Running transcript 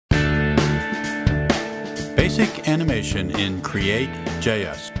Basic animation in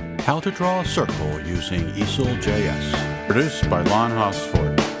CreateJS. How to draw a circle using Easel JS. Produced by Lon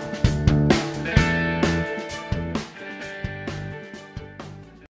Hosford.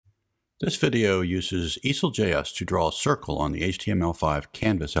 This video uses Easel JS to draw a circle on the HTML5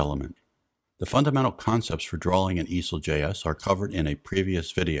 canvas element. The fundamental concepts for drawing in Easel JS are covered in a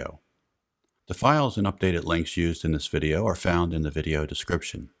previous video. The files and updated links used in this video are found in the video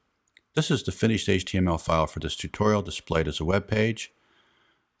description. This is the finished HTML file for this tutorial displayed as a web page.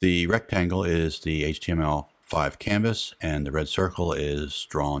 The rectangle is the HTML5 canvas and the red circle is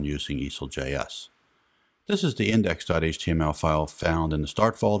drawn using Easel JS. This is the index.html file found in the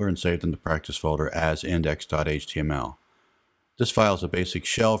start folder and saved in the practice folder as index.html. This file is a basic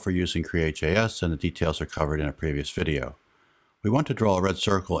shell for using CreateJS and the details are covered in a previous video. We want to draw a red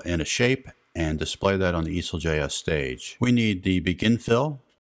circle in a shape and display that on the Easel JS stage. We need the begin fill,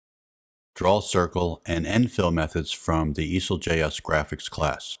 draw circle, and end fill methods from the Easel JS graphics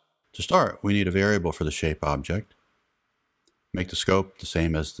class. To start, we need a variable for the shape object. Make the scope the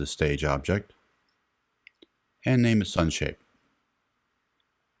same as the stage object. And name it SunShape.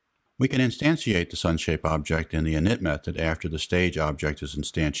 We can instantiate the SunShape object in the init method after the stage object is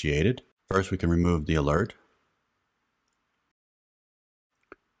instantiated. First, we can remove the alert,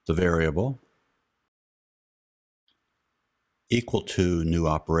 the variable, equal to new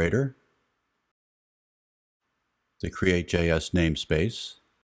operator, the CreateJS namespace,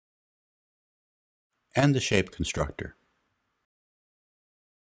 and the shape constructor.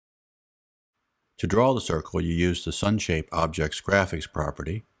 To draw the circle, you use the SunShape object's graphics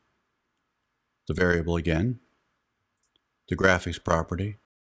property, the variable again, the graphics property.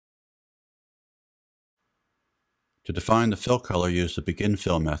 To define the fill color, use the begin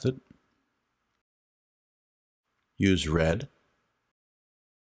fill method. Use red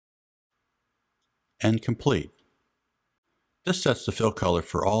and complete. This sets the fill color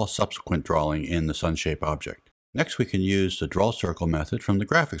for all subsequent drawing in the SunShape object. Next, we can use the draw circle method from the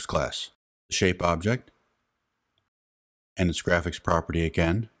graphics class. The shape object and its graphics property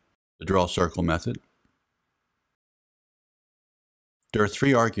again, the draw circle method. There are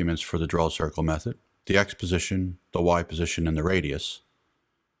three arguments for the draw circle method: the x position, the y position, and the radius.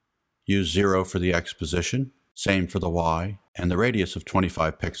 Use 0 for the x position, same for the y, and the radius of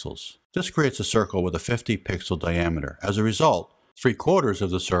 25 pixels. This creates a circle with a 50 pixel diameter. As a result, 3/4 of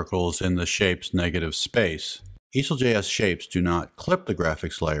the circle is in the shape's negative space. Easel JS shapes do not clip the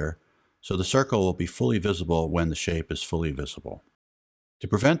graphics layer, so the circle will be fully visible when the shape is fully visible. To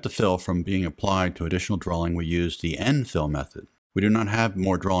prevent the fill from being applied to additional drawing, we use the end fill method. We do not have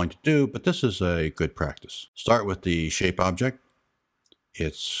more drawing to do, but this is a good practice. Start with the shape object,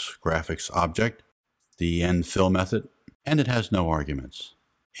 its graphics object, the end fill method, and it has no arguments.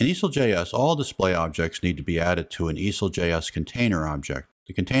 In Easel JS, all display objects need to be added to an Easel JS container object.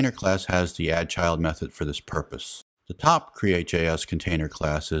 The container class has the addChild method for this purpose. The top CreateJS container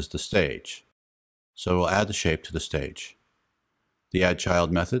class is the stage, so we'll add the shape to the stage. The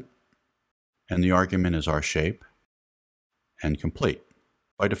addChild method, and the argument is our shape, and complete.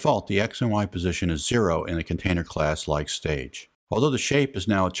 By default, the x and y position is 0 in a container class like stage. Although the shape is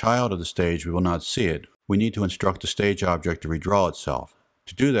now a child of the stage, we will not see it. We need to instruct the stage object to redraw itself.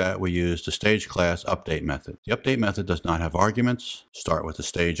 To do that, we use the stage class update method. The update method does not have arguments. Start with the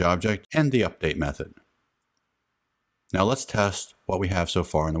stage object and the update method. Now let's test what we have so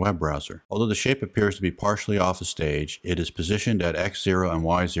far in the web browser. Although the shape appears to be partially off the stage, it is positioned at x0 and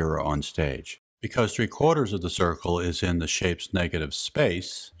y0 on stage. Because 3/4 of the circle is in the shape's negative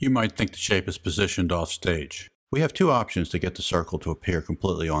space, you might think the shape is positioned off stage. We have two options to get the circle to appear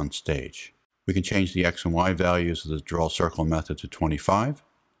completely on stage. We can change the x and y values of the draw circle method to 25,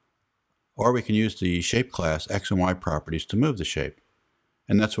 or we can use the shape class x and y properties to move the shape,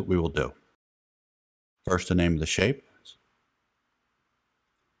 and that's what we will do. First, the name of the shape,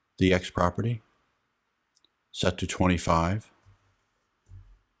 the x property, set to 25,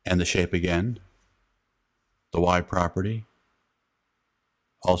 and the shape again, the y property,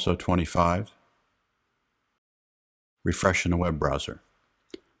 also 25. Refresh in the web browser.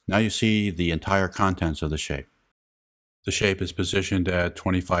 Now you see the entire contents of the shape. The shape is positioned at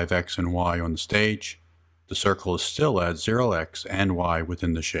 25x and y on the stage. The circle is still at 0x and y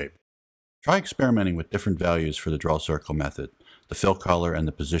within the shape. Try experimenting with different values for the draw circle method, the fill color, and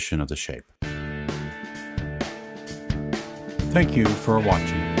the position of the shape. Thank you for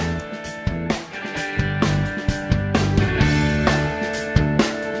watching.